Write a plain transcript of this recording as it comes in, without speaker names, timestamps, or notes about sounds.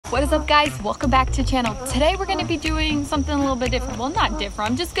What is up, guys? Welcome back to the channel. Today we're going to be doing something a little bit different. Well, not different.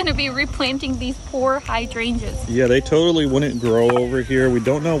 I'm just going to be replanting these poor hydrangeas. Yeah, they totally wouldn't grow over here. We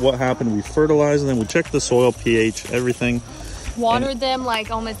don't know what happened. We fertilized them. We checked the soil pH, everything. Watered them like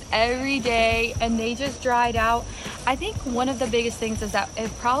almost every day and they just dried out. I think one of the biggest things is that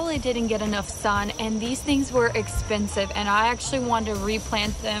it probably didn't get enough sun, and these things were expensive, and I actually wanted to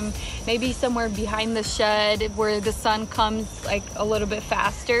replant them maybe somewhere behind the shed where the sun comes like a little bit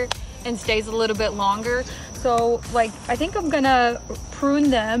faster and stays a little bit longer. So like I think I'm gonna prune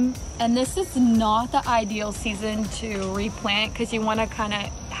them, and this is not the ideal season to replant because you want to kind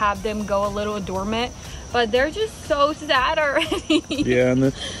of have them go a little dormant, but they're just so sad already. Yeah,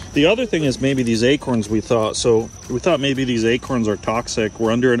 and the other thing is maybe these acorns we thought maybe these acorns are toxic.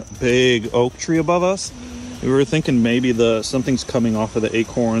 We're under a big oak tree above us. We were thinking maybe something's coming off of the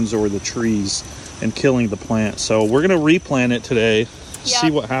acorns or the trees and killing the plant. So we're gonna replant it today. Yep.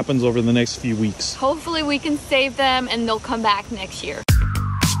 See what happens over the next few weeks. Hopefully we can save them and they'll come back next year.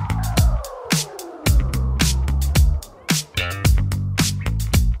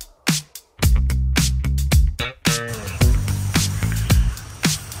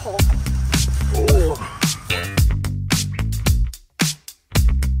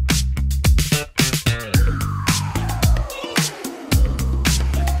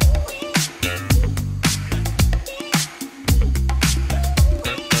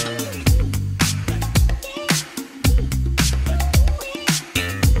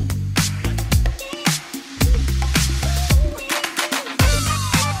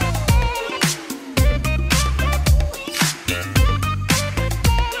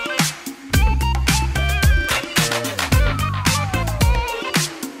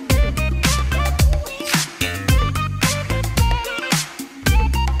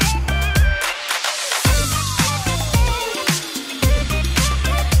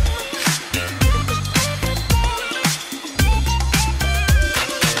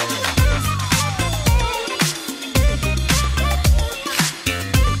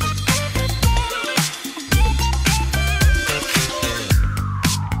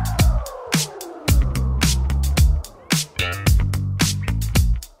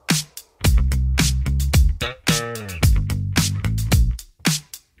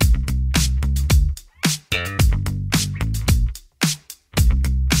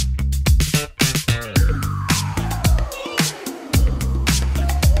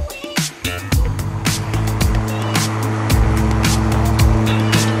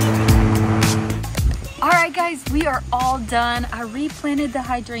 Guys, we are all done. I replanted the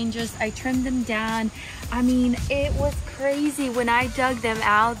hydrangeas. I trimmed them down. I mean, it was crazy when I dug them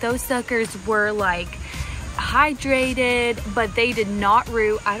out. Those suckers were like hydrated, but they did not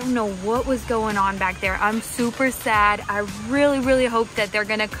root. I don't know what was going on back there. I'm super sad. I really hope that they're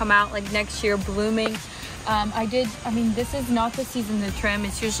gonna come out like next year blooming. I mean, this is not the season to trim.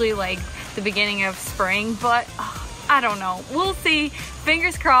 It's usually like the beginning of spring, but I don't know. We'll see.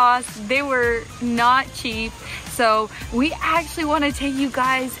 Fingers crossed. They were not cheap. So we actually want to take you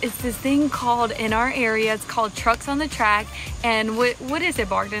guys, it's this thing called, in our area, it's called Trucks on the Track. And what is it,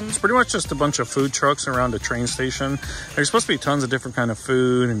 Bogdan? It's pretty much just a bunch of food trucks around a train station. There's supposed to be tons of different kind of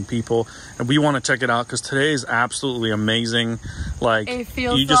food and people, and we want to check it out because today is absolutely amazing. Like,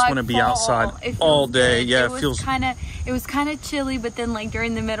 you just want to be outside all day. Yeah, it feels kind of chilly, but then like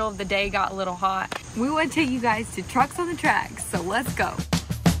during the middle of the day got a little hot. We want to take you guys to Trucks on the Track, so let's go.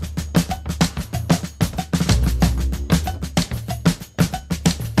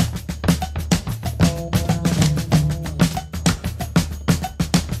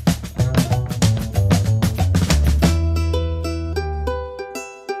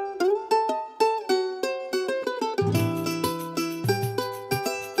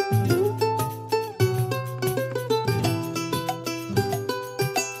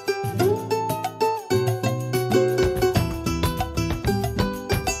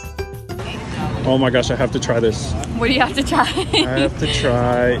 Oh my gosh, I have to try this. What do you have to try? I have to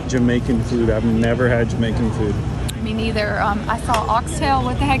try Jamaican food. I've never had Jamaican food. Me neither. I saw oxtail.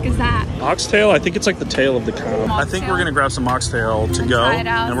 What the heck is that? Oxtail? I think it's like the tail of the cow. I think we're gonna grab some oxtail to go,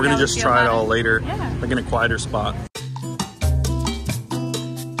 and we're gonna just try it all later, like in a quieter spot.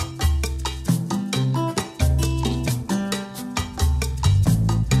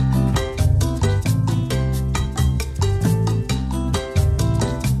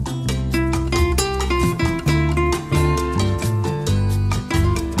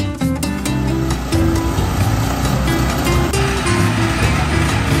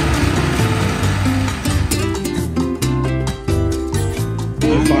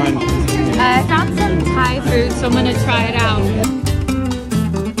 I found some Thai food, so I'm gonna try it out.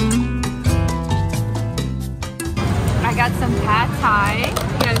 Thai.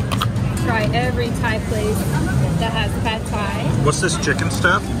 You gotta try every Thai place that has pad Thai. What's this chicken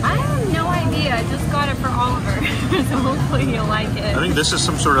stuff? I have no idea. I just got it for Oliver, so hopefully he'll like it. I think this is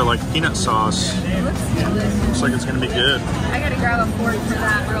some sort of like peanut sauce. It looks delicious. Looks like it's gonna be good. I gotta grab a fork for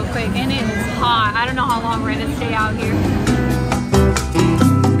that real quick. And it is hot. I don't know how long we're gonna stay out here.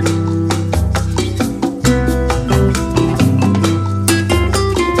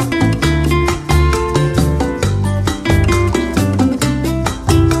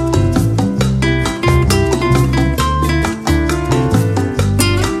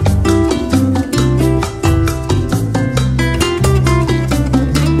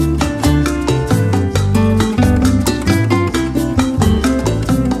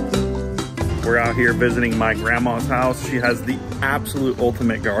 Here visiting my grandma's house. She has the absolute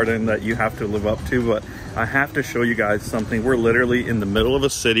ultimate garden that you have to live up to, but I have to show you guys something. We're literally in the middle of a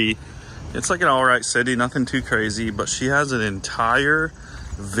city. It's like an all right city, nothing too crazy, but she has an entire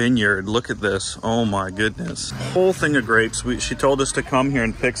vineyard. Look at this. Oh my goodness. Whole thing of grapes. She told us to come here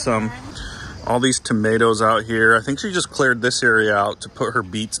and pick some. All these tomatoes out here. I think she just cleared this area out to put her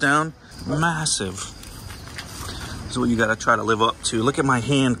beets down. Massive. This is what you gotta try to live up to. Look at my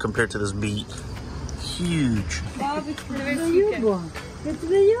hand compared to this beet. Huge.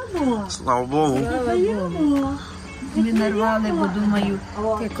 Слава Богу. Не нарвали, бо думаю,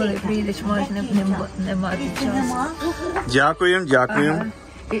 ти коли прийдеш, можна не мати часу. Дякуємо, дякуємо.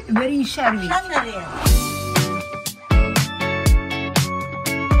 Бери шарві.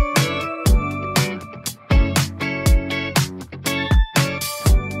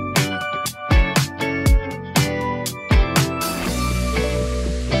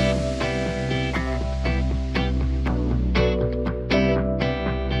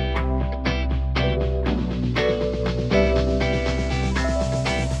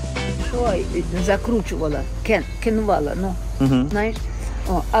 Закручувала, кинувала, ну, знаєш.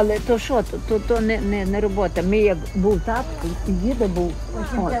 О, але то що, то не робота. Ми як був тато, і діда був,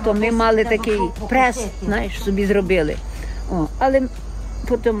 то ми мали такий прес, знаєш, собі зробили. О, але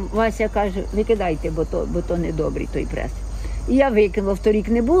потім Вася каже, викидайте, бо то не добрий той прес. І я викинула, в торік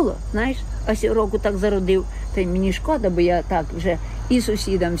не було, знаєш, а сьогодні так зародив, та й мені шкода, бо я так вже і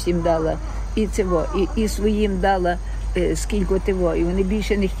сусідам всім дала, і цього, і своїм дала скільки того, і вони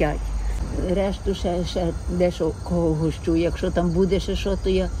більше не хочуть. Решту ще дещо кого гущу. Якщо там буде ще що, то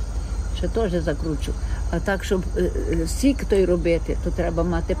я ще теж закручу. А так, щоб сік той робити, то треба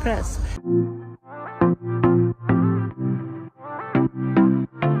мати прес.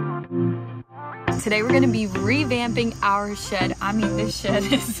 Today we're going to be revamping our shed. I mean, this shed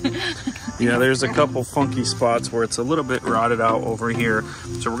is... Yeah, there's a couple funky spots where it's a little bit rotted out over here.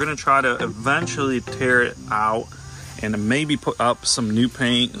 So we're going to try to eventually tear it out and maybe put up some new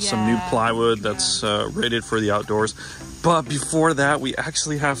paint, some new plywood that's rated for the outdoors. But before that, we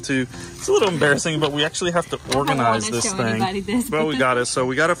actually have to, it's a little embarrassing, but we actually have to organize this thing. But we got it. So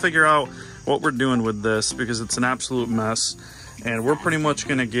we got to figure out what we're doing with this because it's an absolute mess. And we're pretty much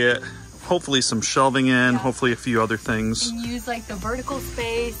going to get hopefully some shelving in, hopefully a few other things. And use like the vertical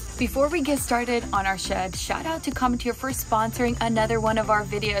space. Before we get started on our shed, shout out to Cometeer for sponsoring another one of our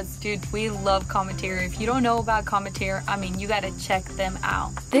videos. Dude, we love Cometeer. If you don't know about Cometeer, I mean, you gotta check them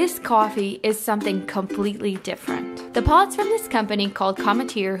out. This coffee is something completely different. The pod's from this company called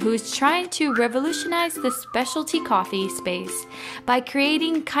Cometeer, who is trying to revolutionize the specialty coffee space by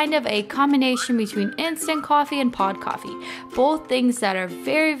creating kind of a combination between instant coffee and pod coffee. Both things that are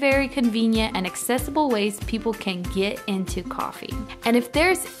very, very convenient and accessible ways people can get into coffee. And if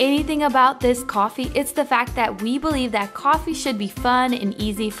there's anything about this coffee, it's the fact that we believe that coffee should be fun and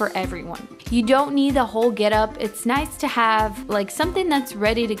easy for everyone. You don't need the whole get up. It's nice to have like something that's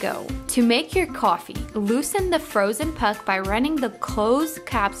ready to go. To make your coffee, loosen the frozen puck by running the closed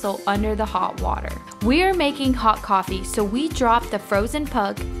capsule under the hot water. We are making hot coffee, so we drop the frozen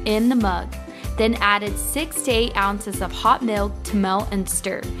puck in the mug, then added 6 to 8 ounces of hot milk to melt and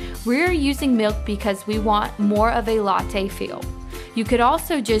stir. We're using milk because we want more of a latte feel. You could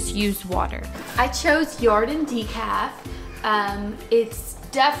also just use water. I chose Jordan decaf. It's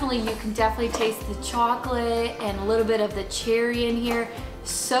definitely, you can definitely taste the chocolate and a little bit of the cherry in here.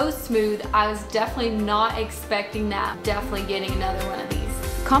 So smooth. I was definitely not expecting that. Definitely getting another one of these.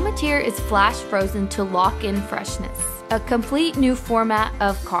 Cometeer is flash frozen to lock in freshness. A complete new format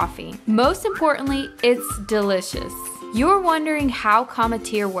of coffee. Most importantly, it's delicious. You're wondering how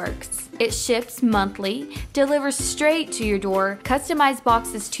Cometeer works. It ships monthly, delivers straight to your door, customized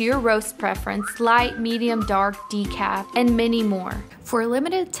boxes to your roast preference, light, medium, dark, decaf, and many more. For a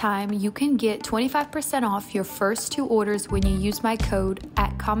limited time, you can get 25% off your first 2 orders when you use my code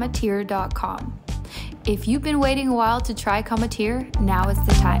at cometeer.com. If you've been waiting a while to try Cometeer, now is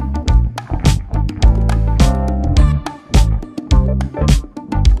the time.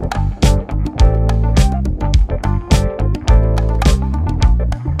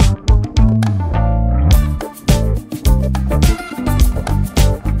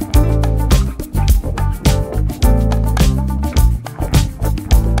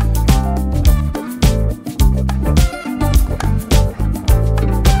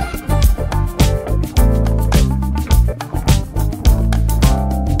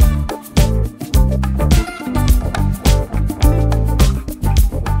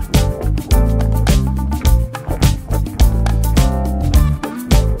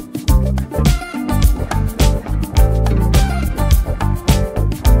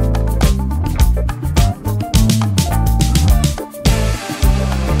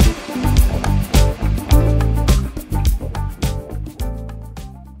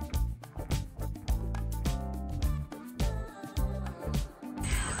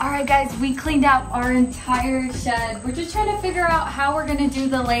 Alright guys, we cleaned out our entire shed. We're just trying to figure out how we're gonna do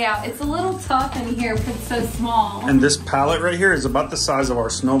the layout. It's a little tough in here because it's so small. And this pallet right here is about the size of our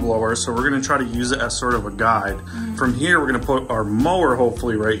snowblower, so we're gonna try to use it as sort of a guide. From here, we're gonna put our mower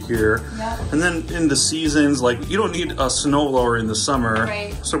hopefully right here. Yep. And then in the seasons, like you don't need a snowblower in the summer.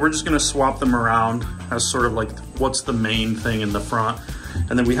 Right. So we're just gonna swap them around as sort of like what's the main thing in the front.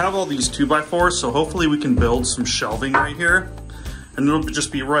 And then we have all these 2x4s, so hopefully we can build some shelving right here. And it'll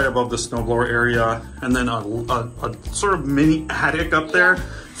just be right above the snowblower area. And then a sort of mini attic up there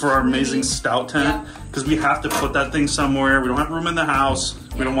for our amazing stout tent. Because we have to put that thing somewhere. We don't have room in the house.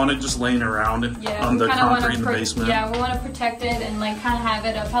 We don't want it just laying around on the concrete in the basement. Yeah, we want to protect it and like kind of have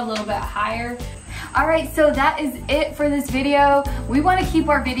it up a little bit higher. All right, so that is it for this video. We want to keep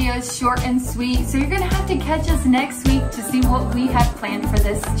our videos short and sweet, so you're gonna have to catch us next week to see what we have planned for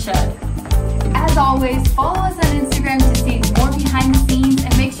this shed. As always, follow us on Instagram to see